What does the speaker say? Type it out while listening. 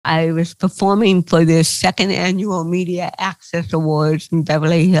I was performing for the 2nd Annual Media Access Awards in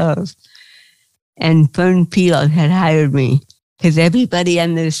Beverly Hills. And Fern Field had hired me because everybody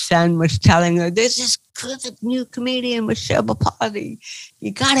under the sun was telling her, "There's this good new comedian, Michelle Bapardi.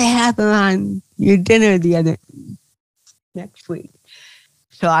 You got to have her on your dinner next week."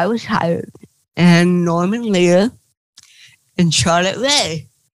 So I was hired. And Norman Lear and Charlotte Ray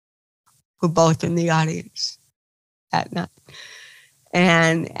were both in the audience that night.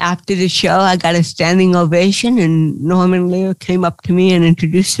 And after the show, I got a standing ovation, and Norman Lear came up to me and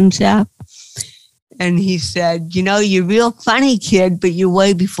introduced himself. And he said, "You know, you're real funny, kid, but you're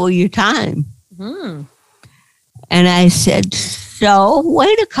way before your time." Mm. And I said, "So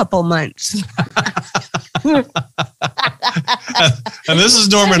wait a couple months." And this is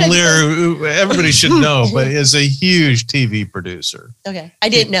Norman Lear, who everybody should know, but is a huge TV producer. Okay. I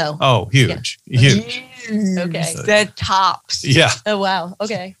didn't know. Oh, huge. Yeah. Huge. Okay. The tops. Yeah. Oh, wow.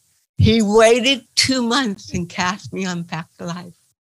 Okay. He waited 2 months and cast me on Back to Life.